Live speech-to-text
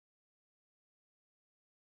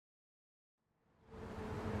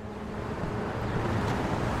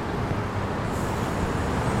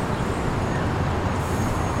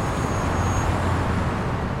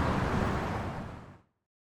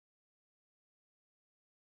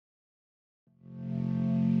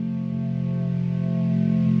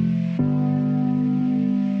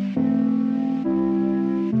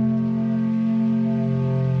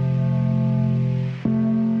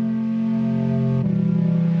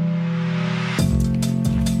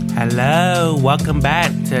Hello, welcome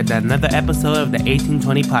back to another episode of the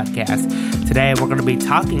 1820 podcast. Today we're going to be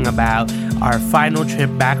talking about our final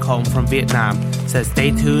trip back home from Vietnam. So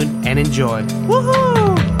stay tuned and enjoy.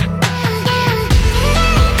 Woohoo!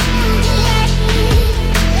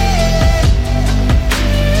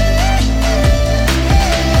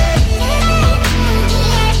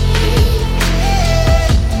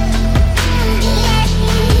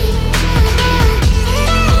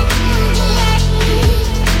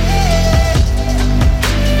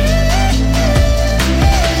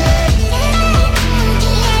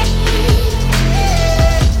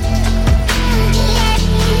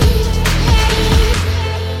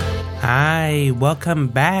 Welcome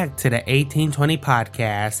back to the 1820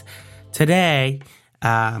 podcast. Today,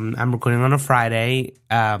 I'm recording on a Friday.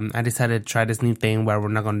 I decided to try this new thing where we're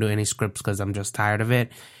not going to do any scripts because I'm just tired of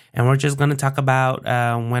it. And we're just going to talk about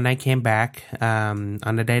when I came back on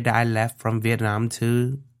the day that I left from Vietnam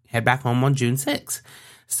to head back home on June 6th.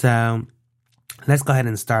 So let's go ahead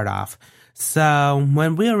and start off. So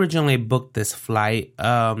when we originally booked this flight,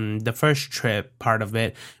 the first trip, part of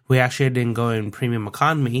it, we actually didn't go in premium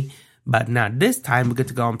economy. But now this time we get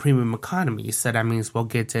to go on premium economy. So that means we'll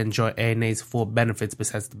get to enjoy ANA's full benefits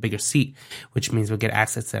besides the bigger seat, which means we'll get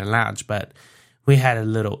access to the lounge. But we had a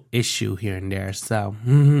little issue here and there. So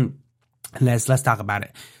let's talk about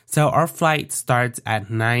it. So our flight starts at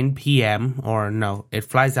 9 p.m. or no, it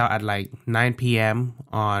flies out at like 9 p.m.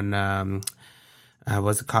 on,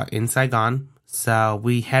 in Saigon. So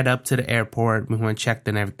we head up to the airport. We went checked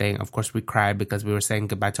and everything. Of course, we cried because we were saying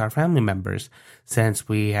goodbye to our family members. Since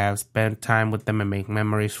we have spent time with them and make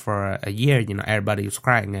memories for a year, everybody was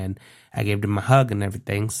crying and I gave them a hug and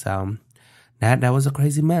everything. So that was a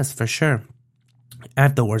crazy mess for sure.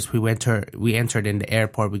 Afterwards, we entered in the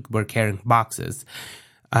airport. We were carrying boxes.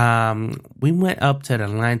 We went up to the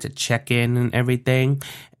line to check in and everything.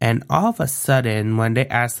 And all of a sudden, when they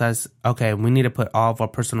asked us, okay, we need to put all of our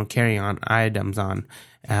personal carry-on items on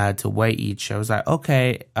to weigh each. I was like,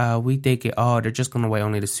 okay, we think they're just going to weigh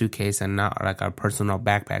only the suitcase and not like our personal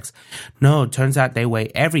backpacks. No, it turns out they weigh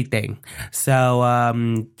everything.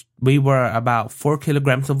 So we were about 4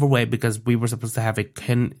 kilograms overweight because we were supposed to have a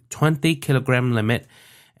 20 kilogram limit.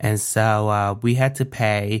 And so we had to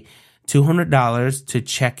pay $200 to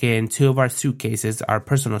check in 2 of our suitcases, our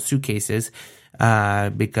personal suitcases,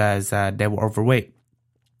 because they were overweight.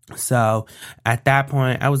 So at that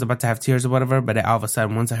point, I was about to have tears or whatever, but all of a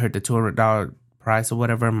sudden, once I heard the $200 price or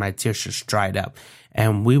whatever, my tears just dried up.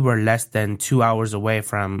 And we were less than 2 hours away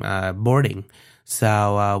from boarding.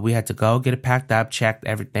 So we had to go get it packed up, checked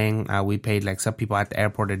everything. We paid like some people at the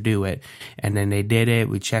airport to do it. And then they did it.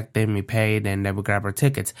 We checked in, we paid, and then we grabbed our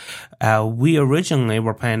tickets. We originally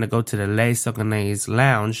were planning to go to the Le Soudanese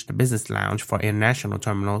lounge, the business lounge for international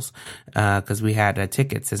terminals, because we had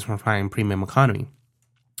tickets since we're flying premium economy.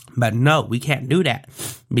 But no, we can't do that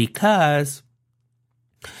because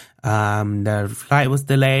the flight was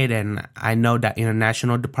delayed, and I know that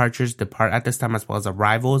international departures depart at this time as well as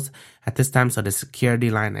arrivals at this time. So the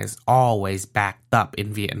security line is always backed up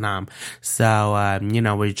in Vietnam. So,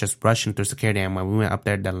 we're just rushing through security. And when we went up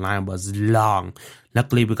there, the line was long.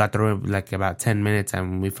 Luckily, we got through like about 10 minutes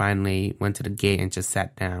and we finally went to the gate and just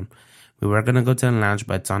sat down. We were going to go to the lounge,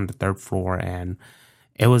 but it's on the 3rd floor and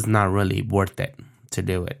it was not really worth it to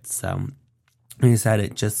do it. So we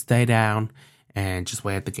decided just stay down and just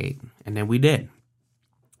wait at the gate. And then we did.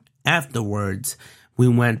 Afterwards, we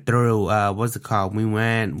went through,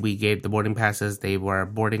 we gave the boarding passes. They were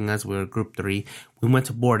boarding us. We were group 3. We went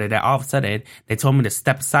to board it. All of a sudden, they told me to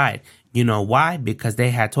step aside. You know why? Because they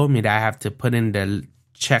had told me that I have to put in the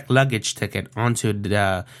check luggage ticket onto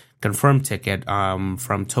the confirmed ticket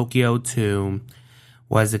from Tokyo to,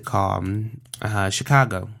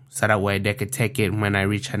 Chicago. So that way they could take it when I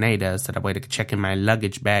reach Haneda. So that way they could check in my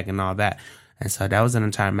luggage bag and all that. And so that was an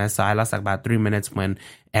entire mess. So I lost like about 3 minutes when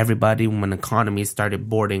economy started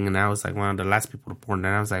boarding. And I was like one of the last people to board. And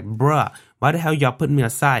I was like, bruh, why the hell y'all putting me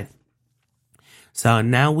aside? So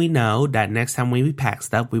now we know that next time we pack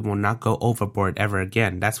stuff, we will not go overboard ever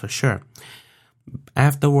again. That's for sure.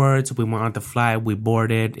 Afterwards, we went on the flight. We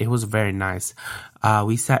boarded. It was very nice.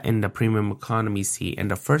 We sat in the premium economy seat.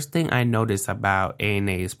 And the first thing I noticed about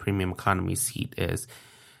ANA's premium economy seat is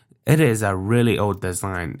it is a really old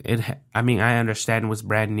design. I understand it was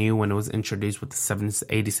brand new when it was introduced with the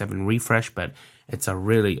 787 refresh, but it's a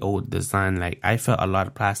really old design. Like, I felt a lot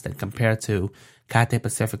of plastic compared to Cathay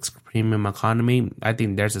Pacific's premium economy. I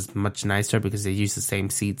think theirs is much nicer because they use the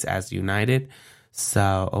same seats as United.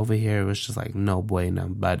 So over here, it was just like no bueno.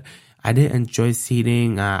 But I did enjoy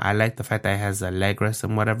seating. I like the fact that it has a leg rest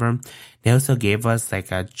and whatever. They also gave us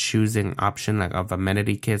like a choosing option, like of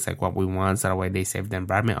amenity kits, like what we want, so that way they save the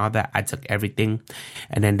environment, all that. I took everything.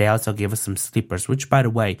 And then they also gave us some sleepers, which by the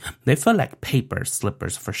way, they felt like paper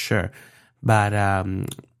slippers for sure. But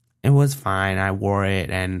it was fine. I wore it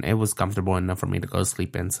and it was comfortable enough for me to go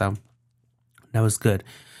sleep in. So that was good.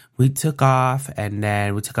 We took off and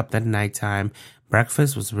then we took up the nighttime.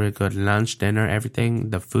 Breakfast was really good. Lunch, dinner, everything.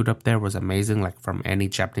 The food up there was amazing, like from any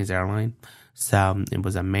Japanese airline. So it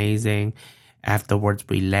was amazing. Afterwards,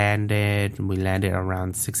 we landed. We landed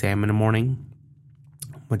around 6 a.m. in the morning,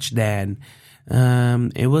 which then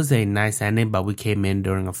it was a nice ending, but we came in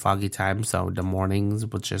during a foggy time. So the mornings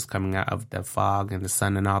was just coming out of the fog and the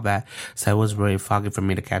sun and all that. So it was really foggy for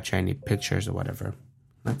me to capture any pictures or whatever.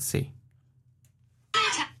 Let's see.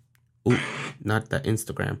 Ooh, not the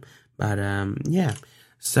Instagram. But, yeah.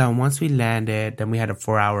 So once we landed, then we had a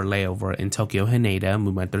 4-hour layover in Tokyo Haneda.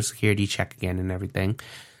 We went through security check again and everything.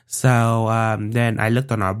 So, then I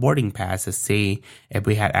looked on our boarding pass to see if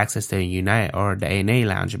we had access to United or the ANA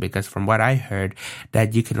lounge, because from what I heard,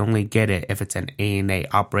 that you can only get it if it's an ANA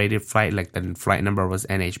operated flight, like the flight number was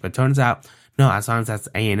NH. But turns out, no, as long as that's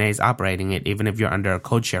ANA is operating it, even if you're under a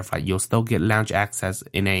code share flight, you'll still get lounge access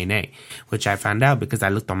in ANA, which I found out because I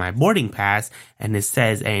looked on my boarding pass and it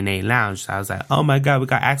says ANA lounge. So I was like, oh my God, we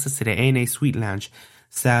got access to the ANA suite lounge.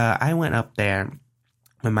 So I went up there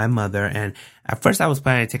with my mother, and at first I was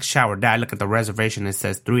planning to take a shower. Then I look at the reservation, it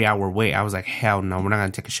says 3-hour wait. I was like, hell no, we're not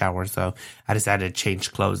going to take a shower. So I decided to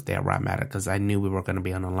change clothes there where I'm at, because I knew we were going to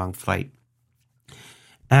be on a long flight.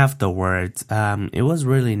 Afterwards, it was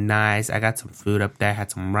really nice. I got some food up there,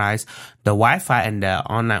 had some rice. The Wi-Fi and the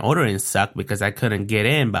online ordering sucked because I couldn't get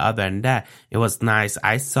in, but other than that, it was nice.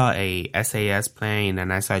 I saw a SAS plane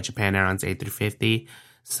and I saw a Japan Airlines A350.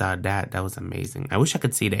 So that was amazing. I wish I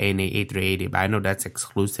could see the ANA A380, but I know that's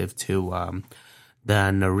exclusive to the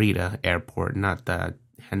Narita airport, not the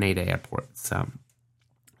Haneda airport. So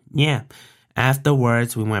yeah.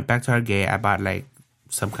 Afterwards, we went back to our gate. I bought like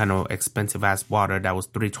some kind of expensive ass water that was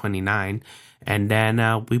 $3.29, and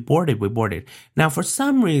then we boarded. Now for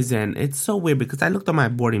some reason it's so weird, because I looked on my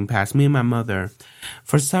boarding pass, me and my mother,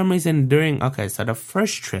 for some reason so the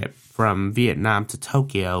first trip from Vietnam to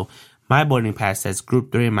Tokyo, my boarding pass says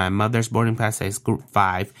group 3, my mother's boarding pass says group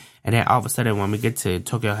 5, and then all of a sudden when we get to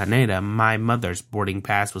Tokyo Haneda, my mother's boarding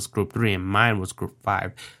pass was group 3 and mine was group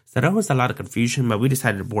 5. So there was a lot of confusion, but we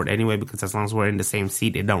decided to board anyway, because as long as we're in the same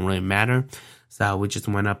seat, it don't really matter. So we just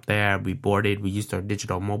went up there, we boarded, we used our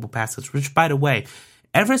digital mobile passes, which, by the way,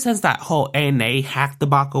 ever since that whole ANA hack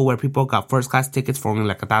debacle where people got first class tickets for only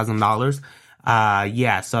like $1,000,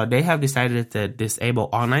 so they have decided to disable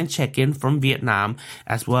online check-in from Vietnam,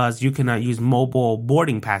 as well as you cannot use mobile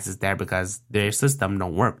boarding passes there because their system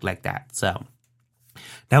don't work like that. So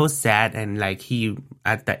that was sad. And like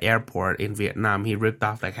at the airport in Vietnam, he ripped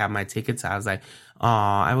off like half my tickets. I was like, oh,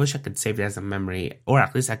 I wish I could save it as a memory, or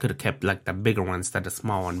at least I could have kept like the bigger one instead of the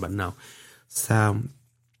small one, but no. So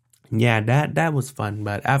yeah, that was fun.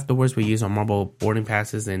 But afterwards, we used our mobile boarding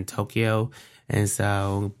passes in Tokyo, and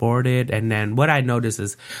so boarded. And then what I noticed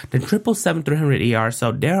is the 777-300ER.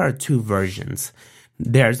 So there are two versions.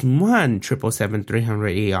 There's one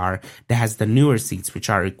 777-300ER that has the newer seats, which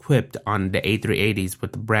are equipped on the A380s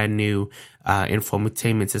with the brand new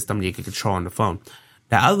infotainment system that you can control on the phone.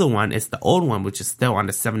 The other one is the old one, which is still on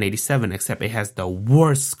the 787, except it has the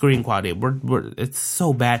worst screen quality. It's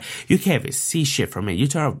so bad. You can't even see shit from it. You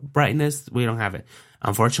turn up brightness, we don't have it.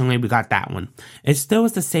 Unfortunately, we got that one. It still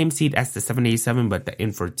was the same seat as the 787, but the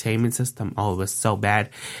infotainment system, it was so bad.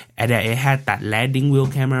 And it had that landing wheel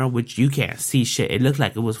camera, which you can't see shit. It looked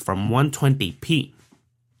like it was from 120p.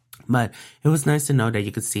 But it was nice to know that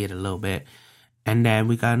you could see it a little bit. And then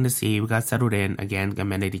we got in the seat, we got settled in, again,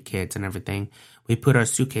 amenity kits and everything. We put our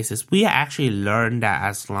suitcases. We actually learned that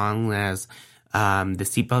as long as the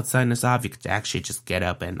seatbelt sign is off, you could actually just get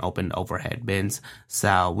up and open the overhead bins.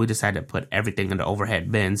 So we decided to put everything in the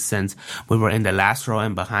overhead bins, since we were in the last row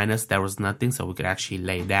and behind us there was nothing, so we could actually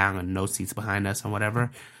lay down and no seats behind us and whatever.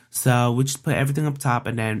 So we just put everything up top,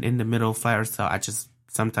 and then in the middle flight or so,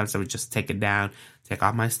 sometimes I would just take it down, take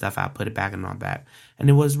all my stuff out, put it back and all that. And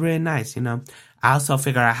it was really nice, you know. I also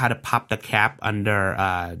figured out how to pop the cap under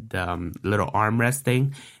the little armrest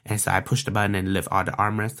thing. And so I pushed the button and lift all the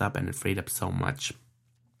armrests up, and it freed up so much.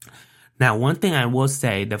 Now, one thing I will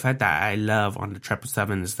say, the fact that I love on the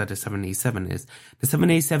 777 instead of 787 is the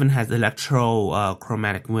 787 has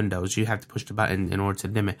electrochromatic windows. You have to push the button in order to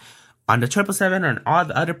dim it. On the 777 and all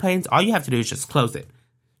the other planes, all you have to do is just close it.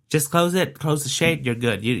 Just close it, close the shade, you're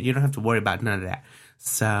good. You don't have to worry about none of that.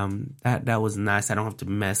 So that was nice. I don't have to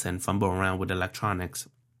mess and fumble around with electronics.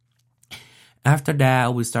 After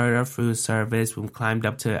that, we started our food service. We climbed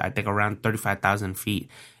up to, I think, around 35,000 feet.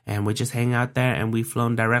 And we just hang out there, and we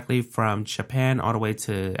flown directly from Japan all the way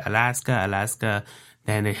to Alaska.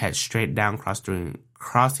 Then it head straight down,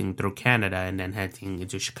 crossing through Canada, and then heading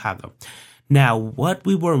into Chicago. Now, what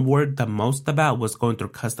we were worried the most about was going through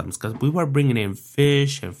customs, because we were bringing in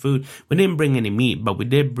fish and food. We didn't bring any meat, but we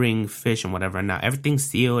did bring fish and whatever. Now, everything's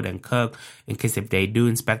sealed and cooked in case if they do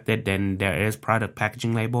inspect it, then there is product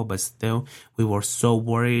packaging label, but still, we were so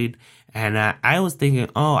worried. And I was thinking,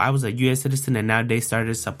 I was a U.S. citizen, and now they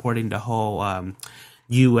started supporting the whole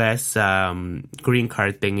U.S. green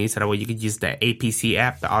card thingy, so that way you could use the APC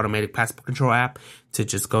app, the Automatic Passport Control app, to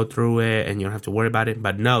just go through it, and you don't have to worry about it.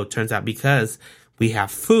 But no, it turns out because we have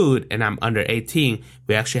food and I'm under 18,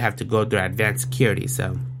 we actually have to go through advanced security.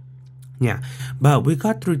 So, yeah. But we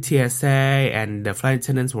got through TSA, and the flight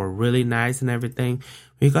attendants were really nice and everything.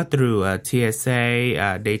 We got through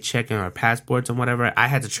TSA. They checked our passports and whatever. I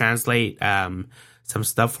had to translate some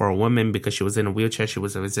stuff for a woman because she was in a wheelchair. She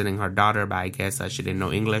was visiting her daughter, but I guess she didn't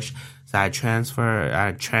know English. So I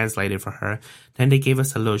translated for her. Then they gave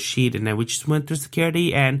us a little sheet, and then we just went through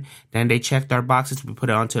security, and then they checked our boxes. We put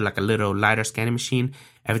it onto like a little LiDAR scanning machine.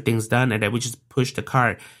 Everything's done, and then we just pushed the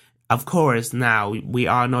card. Of course, now we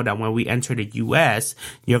all know that when we enter the U.S.,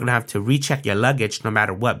 you're going to have to recheck your luggage no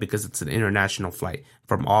matter what, because it's an international flight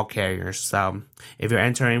from all carriers. So if you're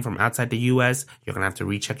entering from outside the U.S., you're going to have to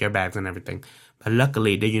recheck your bags and everything. But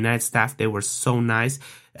luckily, the United staff, they were so nice,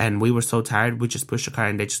 and we were so tired. We just pushed the car,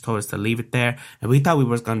 and they just told us to leave it there. And we thought we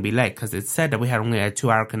were going to be late because it said that we had only a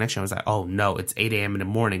 2-hour connection. I was like, oh no, it's 8 a.m. in the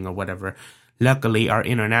morning or whatever. Luckily, our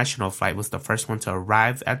international flight was the first one to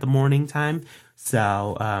arrive at the morning time.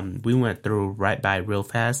 So we went through right by real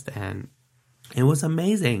fast, and it was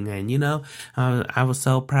amazing. And, I was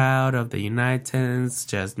so proud of the Uniteds,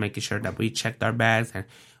 just making sure that we checked our bags, and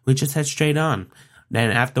we just head straight on.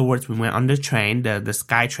 Then afterwards, we went on the train, the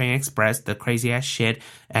SkyTrain Express, the crazy ass shit.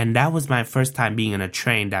 And that was my first time being in a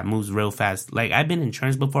train that moves real fast. Like, I've been in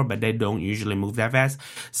trains before, but they don't usually move that fast.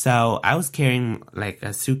 So I was carrying like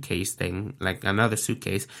a suitcase thing, like another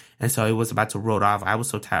suitcase. And so it was about to roll off. I was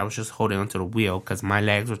so tired. I was just holding onto the wheel because my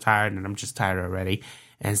legs were tired, and I'm just tired already.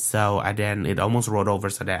 And so it almost rolled over,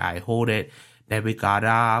 so that I hold it. Then we got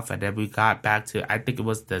off, and then we got back to, I think it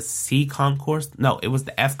was the C concourse. No, it was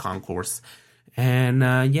the F concourse. And,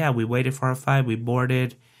 we waited for our flight, we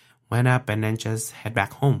boarded, went up, and then just head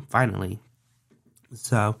back home, finally.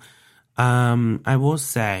 So, I will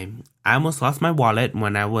say, I almost lost my wallet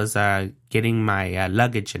when I was, getting my,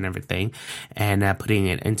 luggage and everything, and, putting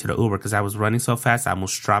it into the Uber, because I was running so fast, I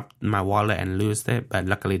almost dropped my wallet and lost it, but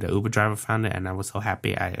luckily the Uber driver found it, and I was so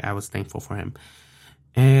happy, I was thankful for him.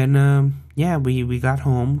 And, we got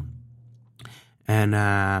home,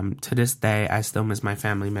 and, to this day, I still miss my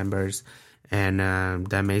family members, and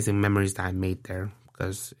the amazing memories that I made there,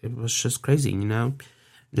 because it was just crazy,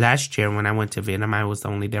 Last year when I went to Vietnam, I was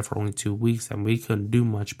only there for only 2 weeks, and we couldn't do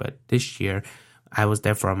much. But this year, I was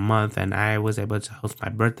there for a month, and I was able to host my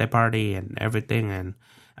birthday party and everything, and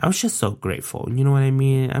I was just so grateful. You know what I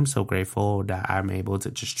mean? I'm so grateful that I'm able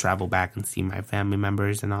to just travel back and see my family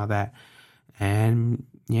members and all that. And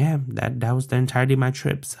yeah, that was the entirety of my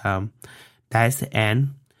trip. So that's the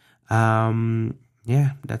end.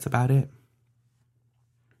 That's about it.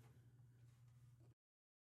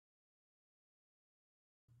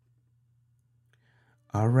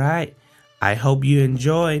 All right. I hope you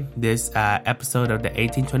enjoy this episode of the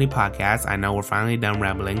 1820 podcast. I know we're finally done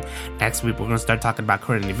rambling. Next week, we're going to start talking about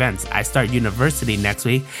current events. I start university next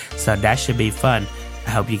week, so that should be fun. I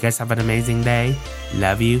hope you guys have an amazing day.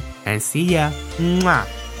 Love you, and see ya. Mwah.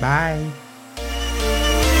 Bye.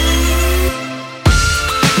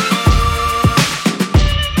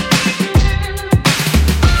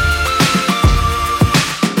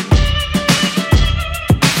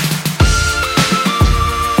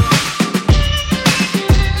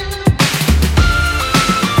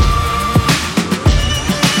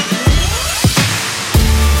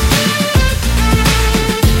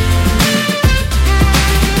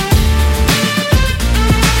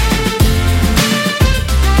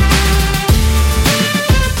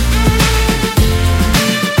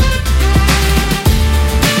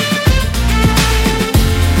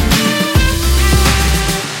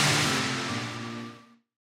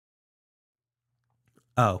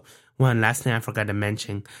 Oh, one last thing I forgot to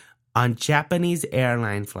mention. On Japanese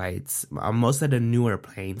airline flights, on most of the newer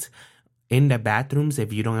planes, in the bathrooms,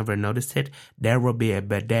 if you don't ever notice it, there will be a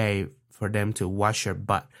bidet for them to wash your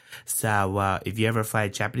butt. So if you ever fly a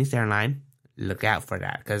Japanese airline, look out for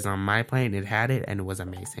that because on my plate it had it and it was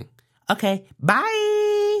amazing. Okay, bye!